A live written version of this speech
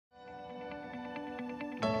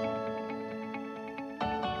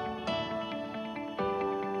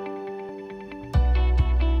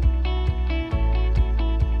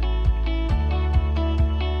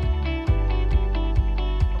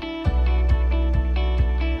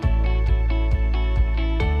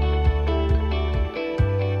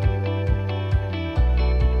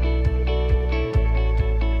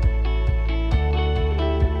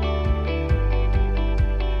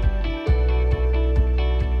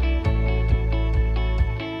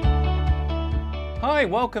Okay,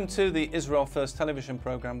 welcome to the Israel First television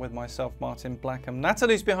program with myself, Martin Blackham.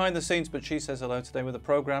 Natalie's behind the scenes, but she says hello today with a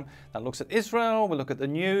program that looks at Israel, we look at the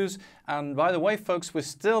news. And by the way, folks, we're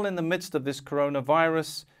still in the midst of this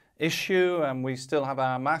coronavirus issue and we still have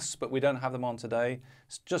our masks, but we don't have them on today.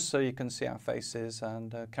 It's just so you can see our faces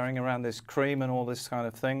and carrying around this cream and all this kind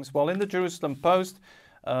of things. Well, in the Jerusalem Post,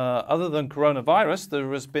 other than coronavirus,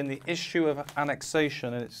 there has been the issue of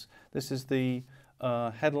annexation. And this is the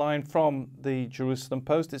headline from the Jerusalem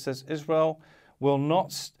Post. It says, Israel will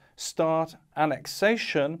not start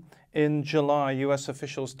annexation in July, U.S.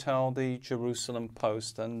 officials tell the Jerusalem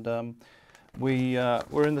Post. And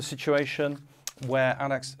we're in the situation where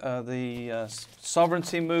the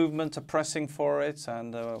sovereignty movement are pressing for it,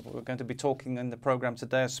 and we're going to be talking in the program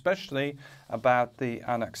today especially about the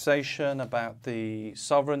annexation, about the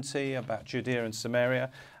sovereignty, about Judea and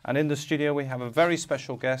Samaria. And in the studio we have a very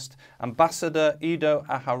special guest, Ambassador Ido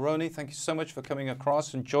Aharoni. Thank you so much for coming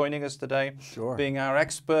across and joining us today. Sure. Being our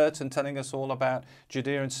expert and telling us all about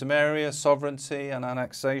Judea and Samaria, sovereignty and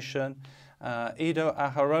annexation. Ido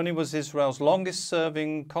Aharoni was Israel's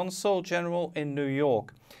longest-serving consul general in New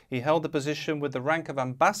York. He held the position with the rank of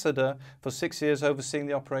ambassador for 6 years, overseeing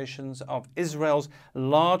the operations of Israel's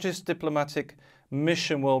largest diplomatic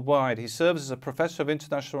mission worldwide. He serves as a professor of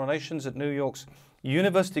international relations at New York's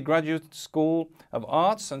University Graduate School of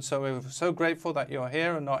Arts, and so we're so grateful that you're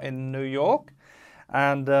here and not in New York.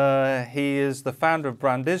 And he is the founder of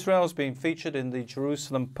Brand Israel, has been featured in the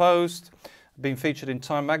Jerusalem Post, been featured in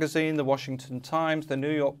Time Magazine, the Washington Times, the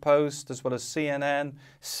New York Post, as well as CNN,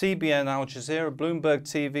 CBN, Al Jazeera, Bloomberg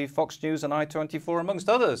TV, Fox News and I-24, amongst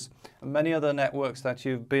others, and many other networks that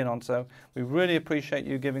you've been on. So we really appreciate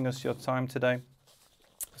you giving us your time today.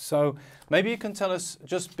 So maybe you can tell us,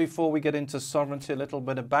 just before we get into sovereignty, a little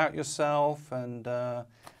bit about yourself, and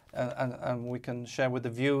we can share with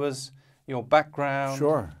the viewers your background.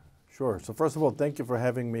 Sure. So first of all, thank you for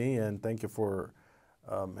having me, and thank you for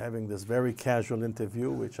having this very casual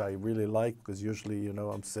interview, which I really like, because usually, you know,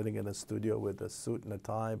 I'm sitting in a studio with a suit and a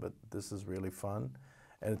tie, but this is really fun,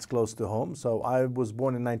 and it's close to home. So I was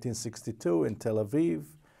born in 1962 in Tel Aviv.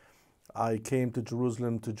 I came to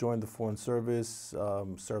Jerusalem to join the Foreign Service,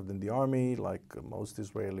 served in the army like most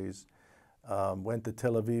Israelis, went to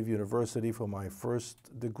Tel Aviv University for my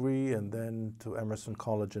first degree, and then to Emerson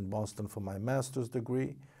College in Boston for my master's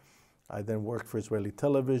degree. I then worked for Israeli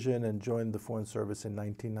television and joined the Foreign Service in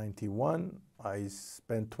 1991. I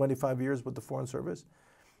spent 25 years with the Foreign Service.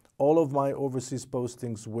 All of my overseas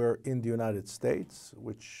postings were in the United States,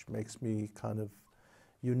 which makes me kind of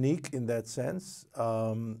unique in that sense.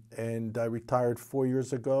 And I retired 4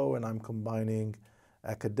 years ago, and I'm combining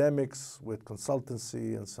academics with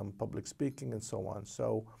consultancy and some public speaking and so on.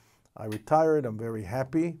 So I retired. I'm very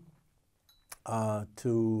happy.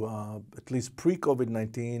 At least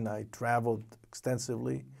pre-COVID-19, I traveled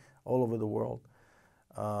extensively all over the world,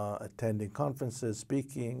 attending conferences,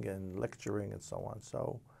 speaking and lecturing and so on.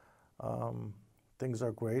 So things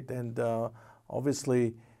are great. And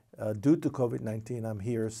obviously, due to COVID-19, I'm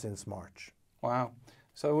here since March. Wow.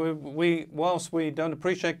 So whilst we don't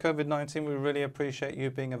appreciate COVID-19, we really appreciate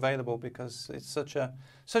you being available, because it's such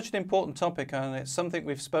an important topic, and it's something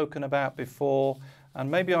we've spoken about before. And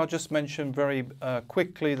maybe I'll just mention very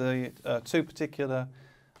quickly the two particular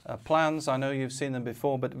plans. I know you've seen them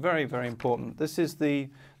before, but very, very important. This is the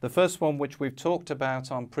first one, which we've talked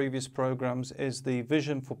about on previous programs, is the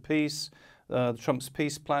Vision for Peace, Trump's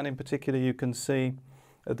peace plan. In particular, you can see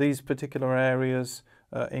these particular areas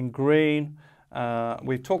in green.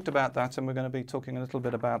 We've talked about that, and we're going to be talking a little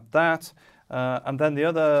bit about that. And then the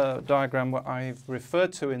other diagram what I've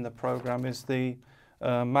referred to in the program is the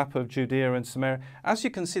map of Judea and Samaria. As you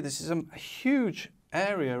can see, this is a huge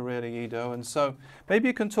area, really, Ido. And so maybe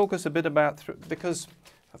you can talk us a bit about, because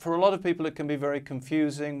for a lot of people it can be very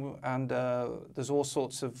confusing, and there's all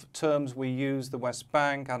sorts of terms we use: the West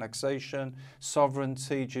Bank, annexation,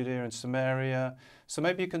 sovereignty, Judea and Samaria. So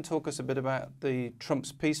maybe you can talk us a bit about the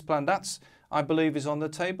Trump's peace plan. That's, I believe, is on the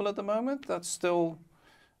table at the moment. It's still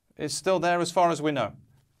there as far as we know.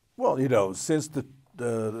 Well, you know, since the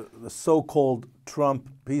so-called Trump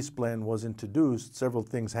peace plan was introduced, several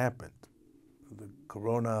things happened. The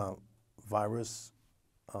coronavirus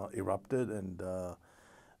erupted, and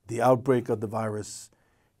the outbreak of the virus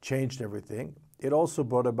changed everything. It also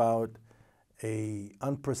brought about an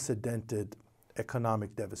unprecedented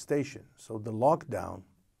economic devastation. So the lockdown,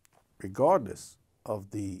 regardless of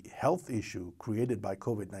the health issue created by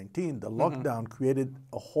COVID-19, the lockdown created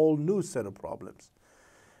a whole new set of problems.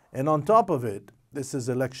 And on top of it, this is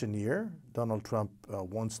election year. Donald Trump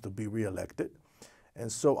wants to be reelected.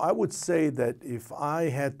 And so I would say that if I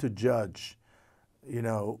had to judge you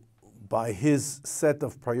know, by his set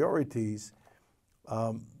of priorities,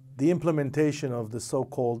 the implementation of the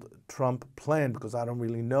so-called Trump plan, because I don't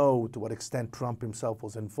really know to what extent Trump himself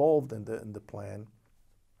was involved in the plan,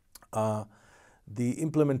 the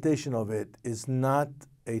implementation of it is not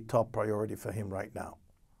a top priority for him right now,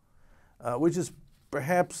 which is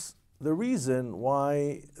perhaps the reason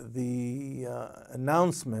why the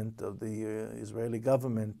announcement of the Israeli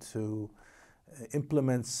government to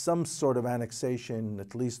implement some sort of annexation,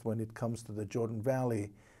 at least when it comes to the Jordan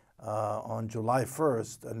Valley, on July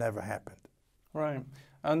 1st, never happened. Right.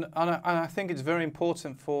 And I think it's very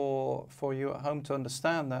important for you at home to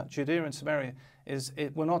understand that Judea and Samaria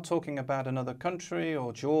we're not talking about another country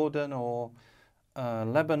or Jordan or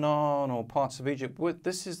Lebanon or parts of Egypt.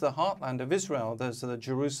 This is the heartland of Israel. There's the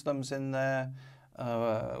Jerusalems in there.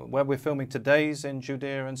 Where we're filming today's in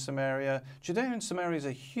Judea and Samaria. Judea and Samaria is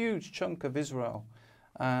a huge chunk of Israel.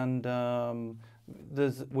 And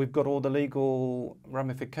we've got all the legal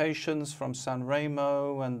ramifications from San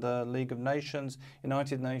Remo and the League of Nations,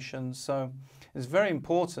 United Nations. So it's very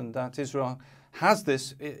important that Israel has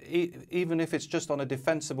this, even if it's just on a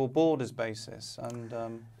defensible borders basis.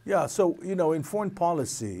 And yeah, so, you know, in foreign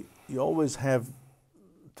policy, you always have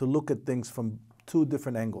to look at things from two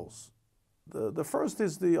different angles. The first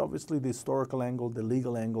is obviously the historical angle, the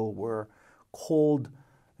legal angle, where cold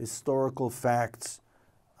historical facts,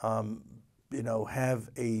 you know, have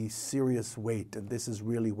a serious weight, and this is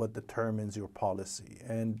really what determines your policy.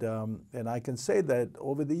 And I can say that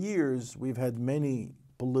over the years, we've had many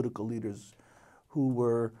political leaders who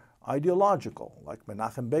were ideological, like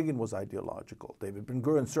Menachem Begin was ideological, David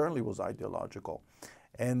Ben-Gurion certainly was ideological.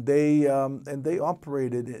 And they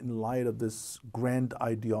operated in light of this grand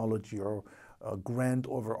ideology or a grand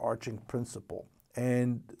overarching principle.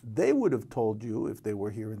 And they would have told you, if they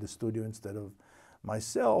were here in the studio instead of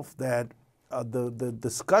myself, that the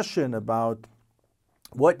discussion about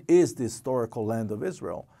what is the historical land of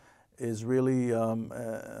Israel is really an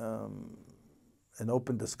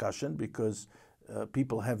open discussion, because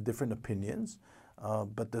people have different opinions.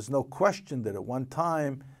 But there's no question that at one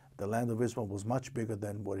time, the land of Israel was much bigger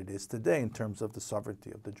than what it is today in terms of the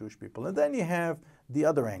sovereignty of the Jewish people. And then you have the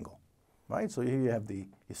other angle, right? So here you have the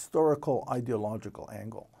historical, ideological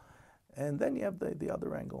angle. And then you have the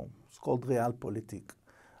other angle. It's called realpolitik,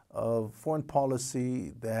 of foreign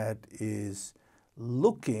policy that is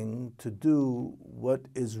looking to do what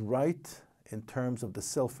is right in terms of the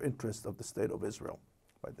self-interest of the state of Israel.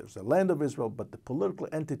 Right? There's a land of Israel, but the political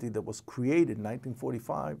entity that was created in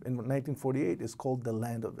 1945 and 1948 is called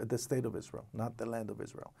the state of Israel, not the land of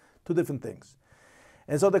Israel. Two different things.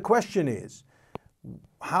 And so the question is,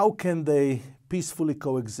 how can they peacefully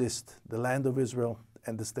coexist, the land of Israel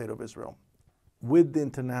and the state of Israel, with the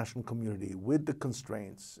international community, with the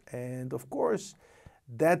constraints? And of course,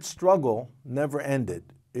 that struggle never ended.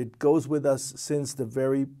 It goes with us since the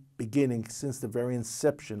very beginning, since the very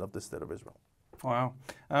inception of the state of Israel. Wow.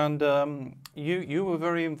 And you were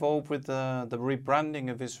very involved with the rebranding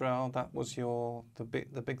of Israel. That was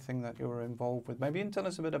the big thing that you were involved with. Maybe you can tell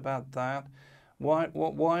us a bit about that.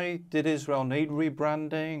 Why did Israel need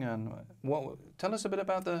rebranding? And tell us a bit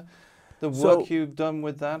about the work you've done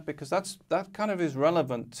with that, because that kind of is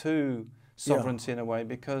relevant to sovereignty in a way,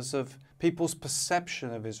 because of people's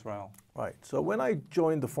perception of Israel. Right. So when I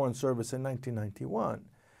joined the Foreign Service in 1991,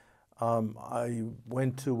 I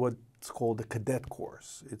went to what's called the cadet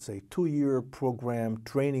course. It's a 2-year program,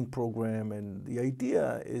 training program, and the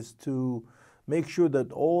idea is to make sure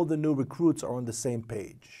that all the new recruits are on the same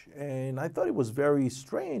page. And I thought it was very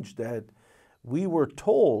strange that we were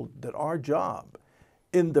told that our job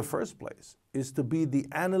in the first place is to be the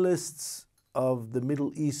analysts of the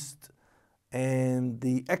Middle East and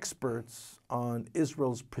the experts on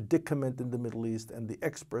Israel's predicament in the Middle East and the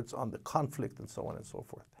experts on the conflict and so on and so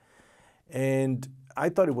forth. And I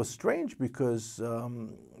thought it was strange because,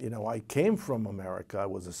 you know, I came from America. I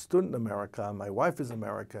was a student in America. My wife is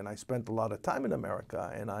American. And I spent a lot of time in America,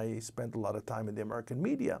 and I spent a lot of time in the American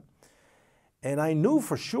media. And I knew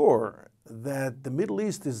for sure that the Middle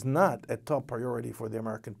East is not a top priority for the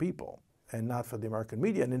American people and not for the American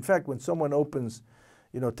media. And in fact, when someone opens,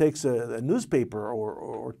 you know, takes a newspaper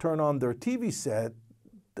or turn on their TV set,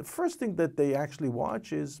 the first thing that they actually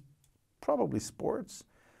watch is probably sports,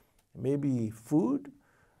 maybe food.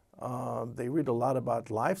 They read a lot about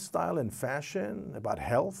lifestyle and fashion, about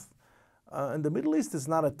health. And the Middle East is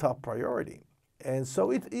not a top priority. And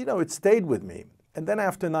so it stayed with me. And then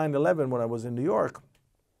after 9/11, when I was in New York,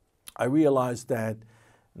 I realized that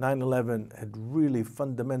 9/11 had really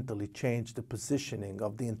fundamentally changed the positioning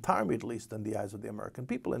of the entire Middle East in the eyes of the American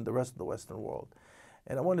people and the rest of the Western world.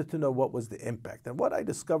 And I wanted to know what was the impact. And what I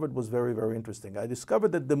discovered was very, very interesting. I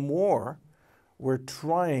discovered that the more we're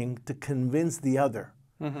trying to convince the other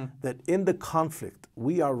that in the conflict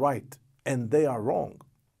we are right and they are wrong,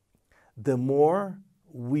 the more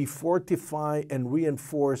we fortify and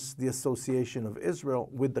reinforce the association of Israel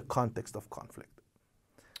with the context of conflict.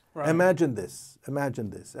 Right. Imagine this. Imagine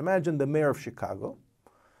this. Imagine the mayor of Chicago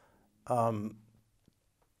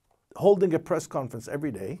holding a press conference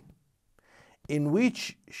every day in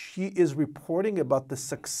which she is reporting about the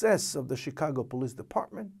success of the Chicago Police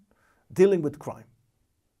Department dealing with crime.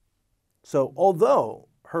 So although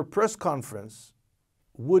her press conference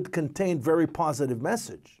would contain very positive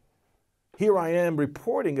message, here I am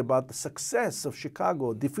reporting about the success of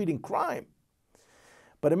Chicago defeating crime.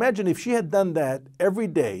 But imagine if she had done that every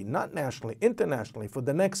day, not nationally, internationally, for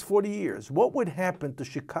the next 40 years, what would happen to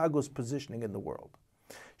Chicago's positioning in the world?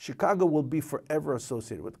 Chicago will be forever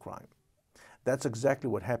associated with crime. That's exactly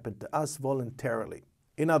what happened to us voluntarily.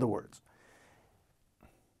 In other words,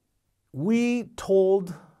 we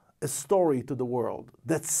told a story to the world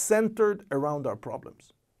that centered around our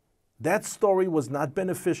problems. That story was not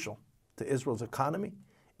beneficial to Israel's economy.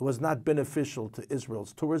 It was not beneficial to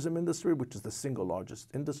Israel's tourism industry, which is the single largest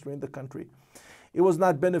industry in the country. It was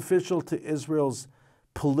not beneficial to Israel's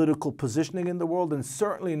political positioning in the world, and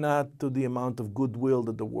certainly not to the amount of goodwill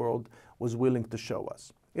that the world was willing to show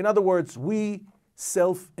us. In other words, we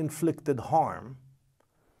self-inflicted harm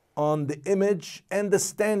on the image and the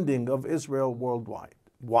standing of Israel worldwide.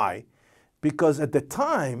 Why? Because at the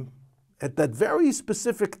time, at that very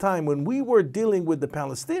specific time when we were dealing with the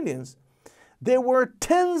Palestinians, there were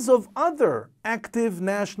tens of other active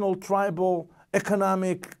national, tribal,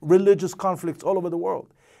 economic, religious conflicts all over the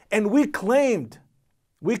world. And we claimed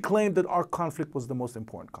that our conflict was the most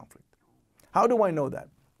important conflict. How do I know that?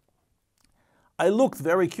 I looked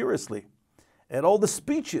very curiously at all the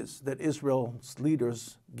speeches that Israel's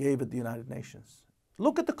leaders gave at the United Nations.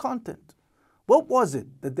 Look at the content. What was it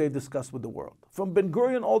that they discussed with the world? From Ben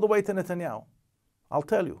Gurion all the way to Netanyahu. I'll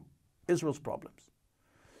tell you, Israel's problems.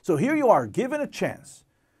 So here you are, given a chance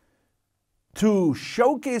to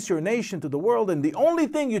showcase your nation to the world, and the only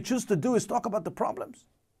thing you choose to do is talk about the problems.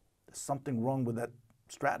 There's something wrong with that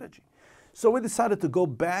strategy. So we decided to go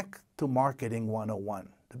back to Marketing 101,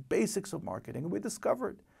 the basics of marketing, and we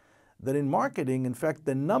discovered that in marketing, in fact,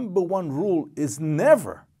 the number one rule is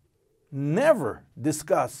never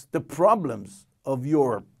discuss the problems of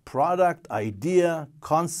your product, idea,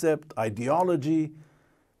 concept, ideology,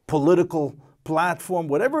 political platform,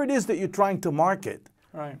 whatever it is that you're trying to market.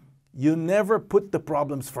 Right. You never put the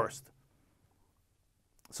problems first.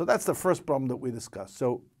 So that's the first problem that we discussed.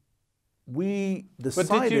 So we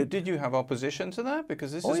decided... But did you have opposition to that?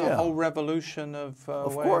 Because this is a whole revolution of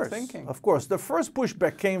way of thinking. Of course. The first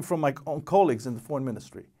pushback came from my own colleagues in the foreign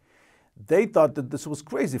ministry. They thought that this was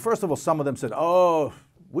crazy. First of all, some of them said, oh,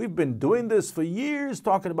 we've been doing this for years,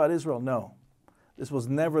 talking about Israel. No, this was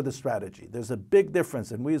never the strategy. There's a big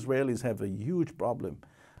difference, and we Israelis have a huge problem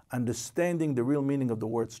understanding the real meaning of the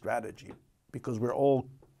word strategy, because we're all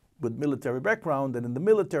with military background, and in the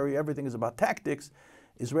military, everything is about tactics.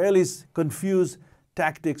 Israelis confuse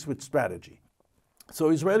tactics with strategy. So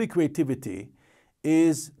Israeli creativity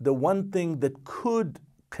is the one thing that could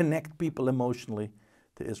connect people emotionally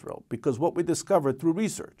to Israel, because what we discovered through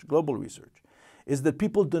research, global research, is that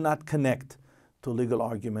people do not connect to legal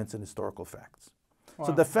arguments and historical facts. Wow.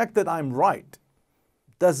 So the fact that I'm right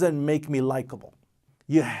doesn't make me likable.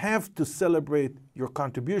 You have to celebrate your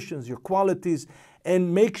contributions, your qualities,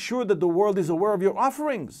 and make sure that the world is aware of your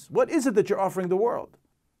offerings. What is it that you're offering the world?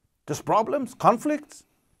 Just problems, conflicts?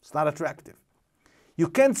 It's not attractive. You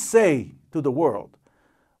can't say to the world,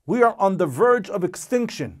 we are on the verge of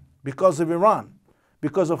extinction because of Iran,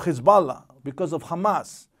 because of Hezbollah, because of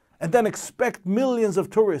Hamas, and then expect millions of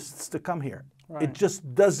tourists to come here. Right. It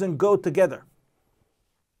just doesn't go together.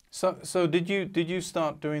 So did you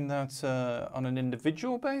start doing that on an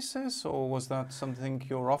individual basis, or was that something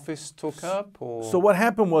your office took up? Or? So what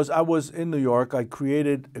happened was, I was in New York. I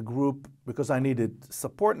created a group because I needed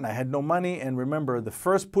support and I had no money. And remember, the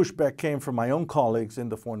first pushback came from my own colleagues in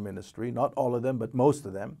the foreign ministry, not all of them, but most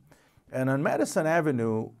of them. And on Madison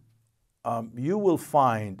Avenue, you will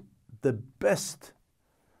find the best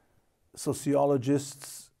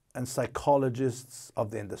sociologists and psychologists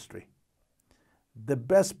of the industry. The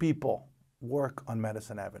best people work on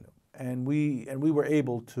Madison Avenue. And we were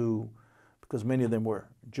able to, because many of them were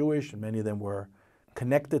Jewish and many of them were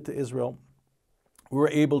connected to Israel, we were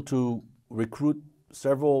able to recruit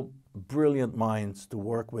several brilliant minds to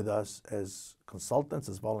work with us as consultants,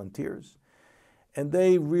 as volunteers. And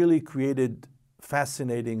they really created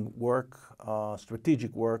fascinating work,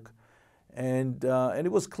 strategic work, and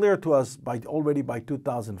it was clear to us already by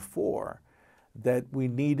 2004 that we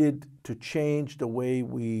needed to change the way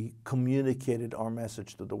we communicated our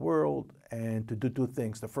message to the world, and to do two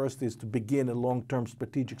things. The first is to begin a long-term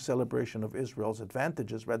strategic celebration of Israel's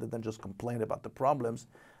advantages rather than just complain about the problems.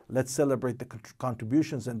 Let's celebrate the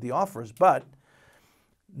contributions and the offers. But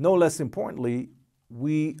no less importantly,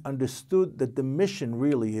 we understood that the mission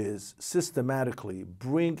really is systematically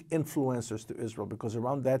bring influencers to Israel, because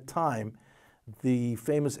around that time, the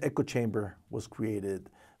famous echo chamber was created.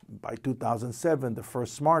 By 2007, the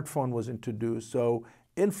first smartphone was introduced. So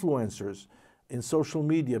influencers in social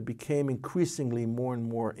media became increasingly more and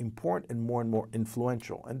more important and more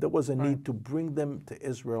influential. And there was a need to bring them to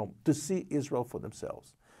Israel, to see Israel for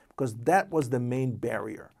themselves, because that was the main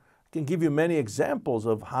barrier. I can give you many examples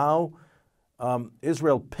of how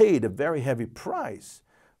Israel paid a very heavy price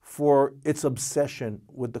for its obsession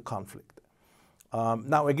with the conflict.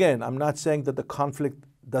 Now, again, I'm not saying that the conflict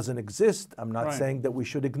doesn't exist. I'm not saying that we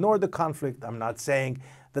should ignore the conflict. I'm not saying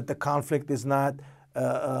that the conflict is not,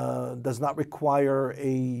 does not require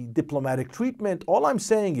a diplomatic treatment. All I'm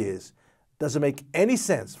saying is, does it make any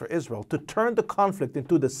sense for Israel to turn the conflict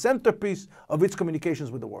into the centerpiece of its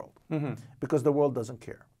communications with the world? Because the world doesn't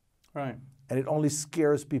care. Right. And it only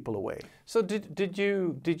scares people away. So did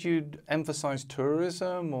you emphasize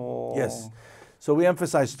tourism, or? Yes. So we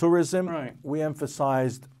emphasized tourism. Right. We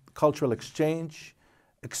emphasized cultural exchange,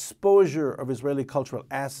 exposure of Israeli cultural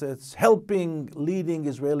assets, helping leading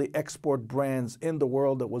Israeli export brands in the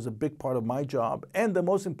world. That was a big part of my job. And the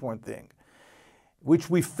most important thing, which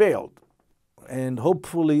we failed, and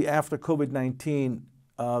hopefully after COVID-19,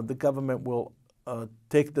 the government will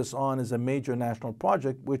take this on as a major national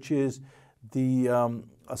project, which is the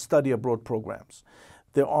study abroad programs.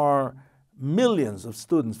 There are millions of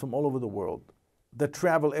students from all over the world that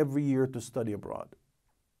travel every year to study abroad.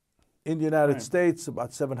 In the United States,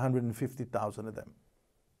 about 750,000 of them.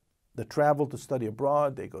 They travel to study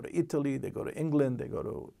abroad. They go to Italy, they go to England, they go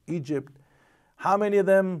to Egypt. How many of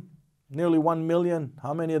them? Nearly 1 million.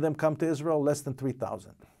 How many of them come to Israel? Less than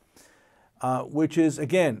 3,000. Which is,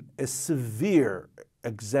 again, a severe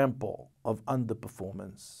example of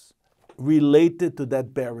underperformance related to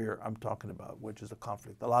that barrier I'm talking about, which is the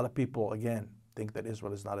conflict. A lot of people, again, think that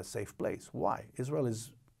Israel is not a safe place. Why? Israel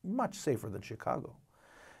is much safer than Chicago.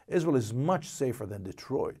 Israel is much safer than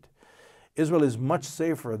Detroit. Israel is much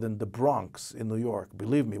safer than the Bronx in New York.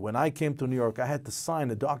 Believe me, when I came to New York, I had to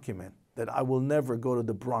sign a document that I will never go to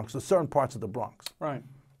the Bronx, or certain parts of the Bronx. Right.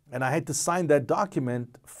 And I had to sign that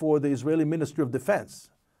document for the Israeli Ministry of Defense,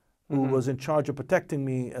 who was in charge of protecting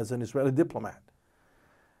me as an Israeli diplomat.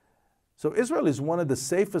 So Israel is one of the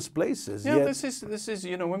safest places. Yeah, this is,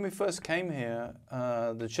 you know, when we first came here,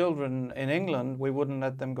 the children in England, we wouldn't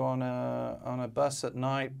let them go on a bus at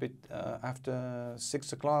night after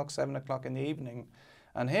 6 o'clock, 7 o'clock in the evening.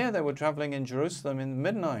 And here they were traveling in Jerusalem in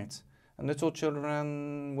midnight, and little children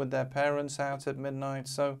ran with their parents out at midnight.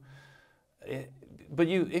 So, but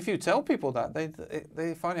if you tell people that,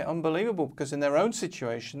 they find it unbelievable, because in their own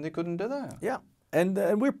situation, they couldn't do that. Yeah, and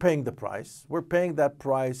we're paying the price. We're paying that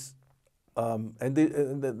price. And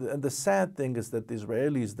the sad thing is that the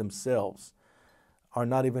Israelis themselves are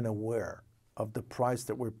not even aware of the price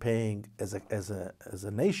that we're paying as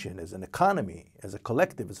a nation, as an economy, as a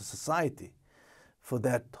collective, as a society, for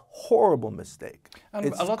that horrible mistake. And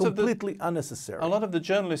it's completely unnecessary. A lot of the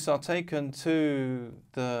journalists are taken to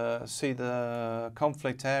see the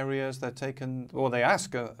conflict areas. They're taken, or they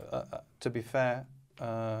ask, to be fair,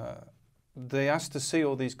 they ask to see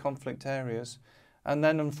all these conflict areas. And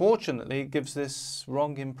then, unfortunately, it gives this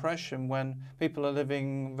wrong impression when people are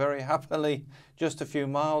living very happily just a few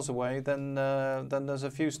miles away, then there's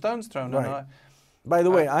a few stones thrown. Right. By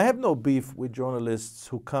the way, I have no beef with journalists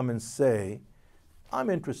who come and say,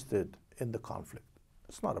 I'm interested in the conflict.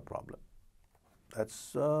 It's not a problem.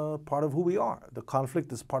 That's part of who we are. The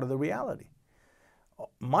conflict is part of the reality.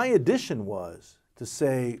 My addition was to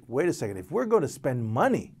say, wait a second, if we're going to spend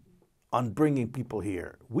money on bringing people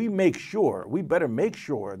here, we better make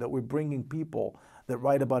sure that we're bringing people that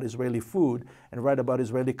write about Israeli food and write about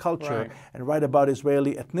Israeli culture and write about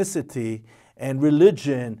Israeli ethnicity and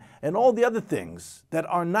religion and all the other things that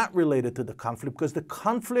are not related to the conflict, because the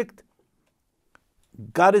conflict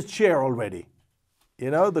got its share already. You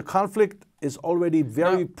know, the conflict is already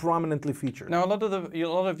very prominently featured. Now, a lot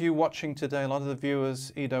of you watching today, a lot of the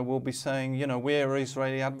viewers, Ido, will be saying, you know, we're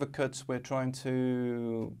Israeli advocates. We're trying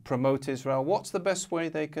to promote Israel. What's the best way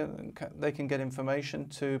they can get information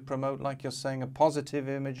to promote, like you're saying, a positive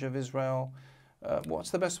image of Israel? What's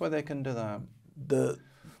the best way they can do that?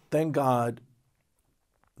 Thank God,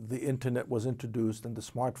 the internet was introduced and the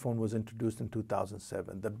smartphone was introduced in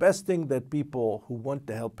 2007. The best thing that people who want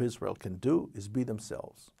to help Israel can do is be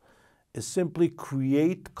themselves, is simply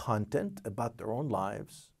create content about their own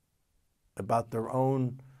lives, about their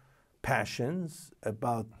own passions,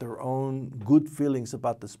 about their own good feelings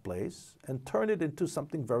about this place, and turn it into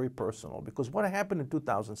something very personal. Because what happened in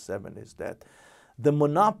 2007 is that the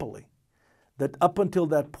monopoly that up until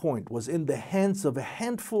that point was in the hands of a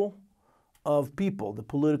handful of people, the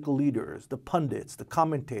political leaders, the pundits, the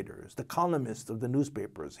commentators, the columnists of the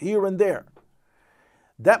newspapers, here and there.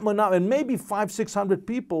 That monopoly, and maybe 500-600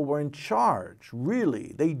 people were in charge,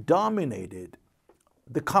 really. They dominated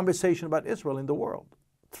the conversation about Israel in the world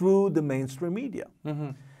through the mainstream media.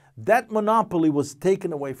 Mm-hmm. That monopoly was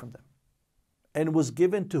taken away from them and was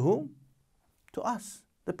given to whom? To us,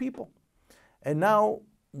 the people. And now,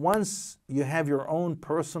 once you have your own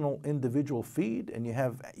personal individual feed and you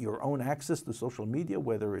have your own access to social media,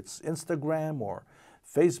 whether it's Instagram or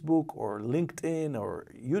Facebook or LinkedIn or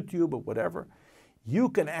YouTube or whatever, you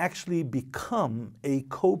can actually become a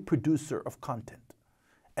co-producer of content.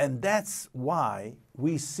 And that's why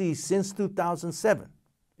we see since 2007,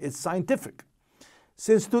 it's scientific.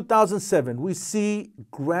 Since 2007, we see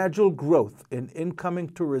gradual growth in incoming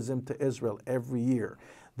tourism to Israel every year.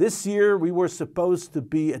 This year, we were supposed to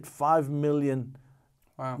be at 5 million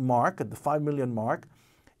mark, at the 5 million mark.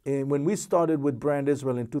 And when we started with Brand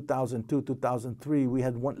Israel in 2002, 2003, we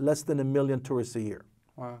had less than 1 million tourists a year.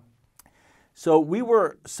 Wow. So we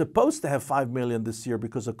were supposed to have 5 million this year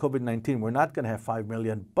because of COVID-19. We're not going to have 5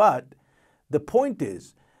 million. But the point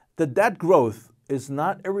is that that growth is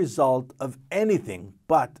not a result of anything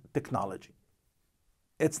but technology.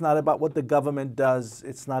 It's not about what the government does.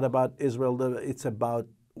 It's not about Israel. It's about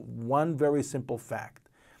one very simple fact.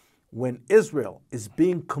 When Israel is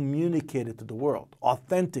being communicated to the world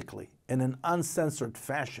authentically in an uncensored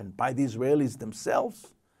fashion by the Israelis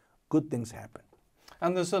themselves, good things happen.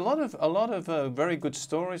 And there's a lot of very good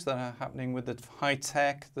stories that are happening with the high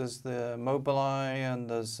tech. There's the Mobileye, and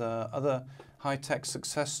there's other high tech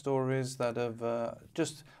success stories that have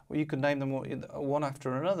you could name them one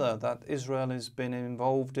after another that Israel has been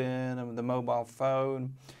involved in, and the mobile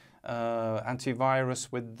phone,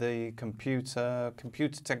 antivirus with the computer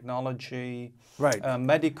technology, right,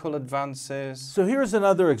 medical advances. So here's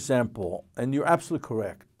another example, and you're absolutely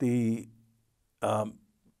correct. The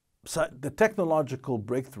technological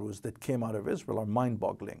breakthroughs that came out of Israel are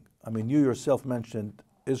mind-boggling. I mean, you yourself mentioned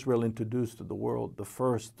Israel introduced to the world the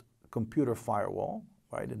first computer firewall,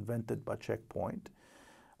 right, invented by Check Point.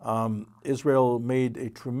 Israel made a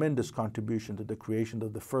tremendous contribution to the creation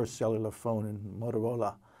of the first cellular phone in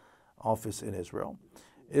Motorola office in Israel.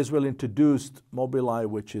 Israel introduced Mobileye,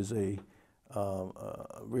 which is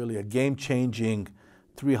really a game-changing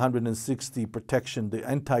 360 protection, the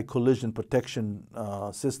anti-collision protection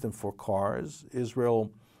system for cars.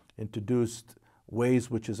 Israel introduced Waze,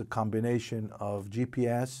 which is a combination of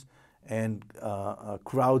GPS and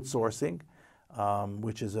crowdsourcing,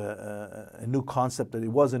 which is a new concept. It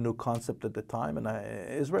was a new concept at the time. And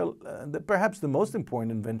Israel, perhaps the most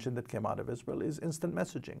important invention that came out of Israel is instant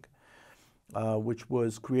messaging, which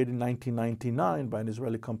was created in 1999 by an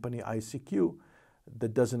Israeli company, ICQ,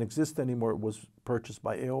 that doesn't exist anymore. It was purchased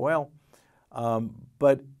by AOL.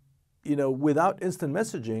 But without instant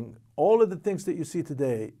messaging, all of the things that you see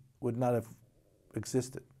today would not have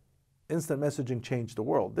existed. Instant messaging changed the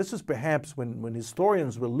world. This is perhaps when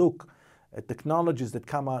historians will look at technologies that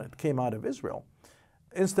came out of Israel,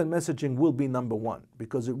 instant messaging will be number one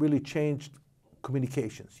because it really changed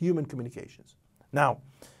communications, human communications. Now,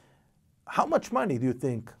 how much money do you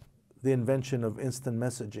think the invention of instant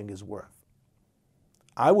messaging is worth?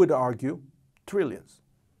 I would argue trillions.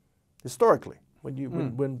 Historically, when you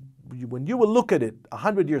will look at it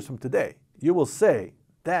 100 years from today, you will say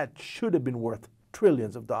that should have been worth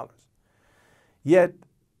trillions of dollars. Yet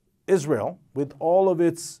Israel, with all of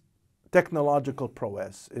its technological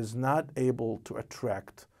prowess, is not able to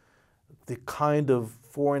attract the kind of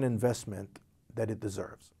foreign investment that it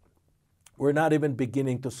deserves. We're not even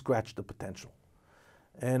beginning to scratch the potential.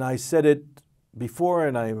 And I said it before,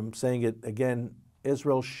 and I'm saying it again,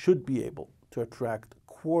 Israel should be able to attract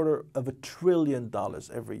 $250 billion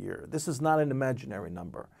every year. This is not an imaginary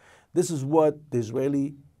number. This is what the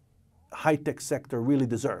Israeli high-tech sector really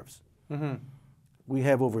deserves. Mm-hmm. We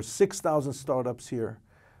have over 6,000 startups here.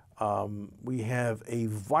 We have a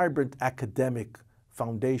vibrant academic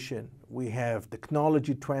foundation. We have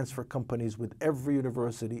technology transfer companies with every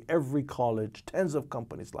university, every college, tens of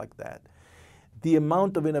companies like that. The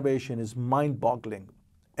amount of innovation is mind-boggling.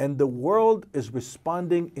 And the world is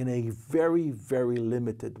responding in a very, very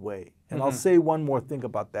limited way. And I'll say one more thing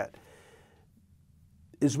about that.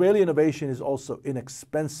 Israeli innovation is also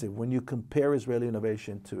inexpensive when you compare Israeli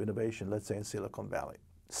innovation to innovation, let's say, in Silicon Valley.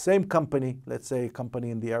 Same company, let's say a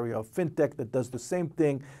company in the area of fintech that does the same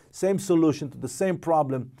thing, same solution to the same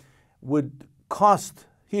problem, would cost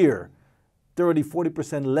here 30,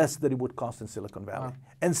 40% less than it would cost in Silicon Valley. Wow.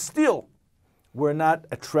 And still, we're not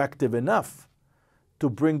attractive enough to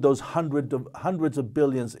bring those hundreds of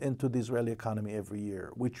billions into the Israeli economy every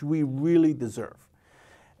year, which we really deserve.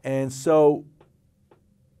 And so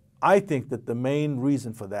I think that the main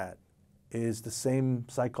reason for that is the same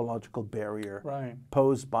psychological barrier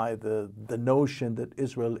posed by the notion that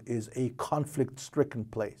Israel is a conflict-stricken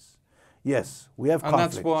place. Yes, we have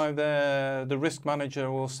conflicts. And that's why the risk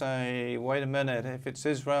manager will say, wait a minute, if it's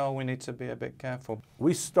Israel, we need to be a bit careful.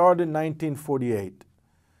 We started in 1948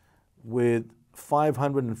 with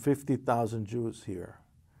 550,000 Jews here,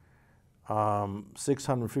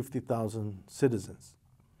 650,000 citizens.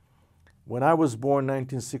 When I was born in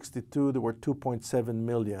 1962, there were 2.7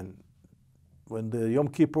 million. When the Yom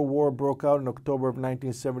Kippur War broke out in October of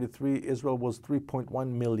 1973, Israel was 3.1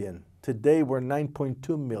 million. Today, we're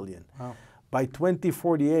 9.2 million. Wow. By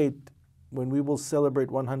 2048, when we will celebrate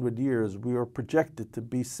 100 years, we are projected to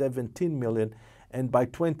be 17 million. And by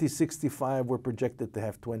 2065, we're projected to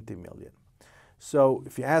have 20 million. So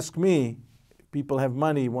if you ask me, people have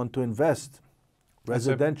money, want to invest,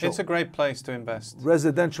 residential. It's a great place to invest.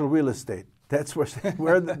 Residential real estate. That's where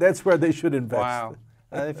they should invest. Wow.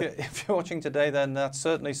 If you're watching today, then that's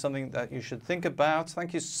certainly something that you should think about.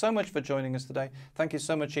 Thank you so much for joining us today. Thank you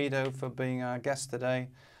so much, Ido, for being our guest today.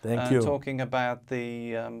 Thank you. Talking about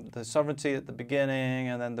the sovereignty at the beginning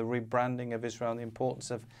and then the rebranding of Israel and the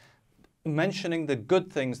importance of mentioning the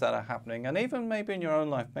good things that are happening, and even maybe in your own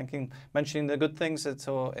life, mentioning the good things, it's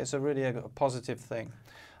a really a positive thing.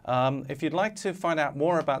 If you'd like to find out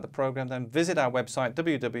more about the program, then visit our website,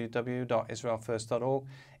 www.israelfirst.org.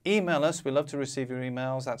 Email us. We love to receive your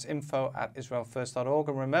emails. That's info@israelfirst.org.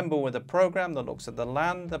 And remember, we're the program that looks at the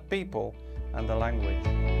land, the people, and the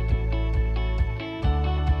language.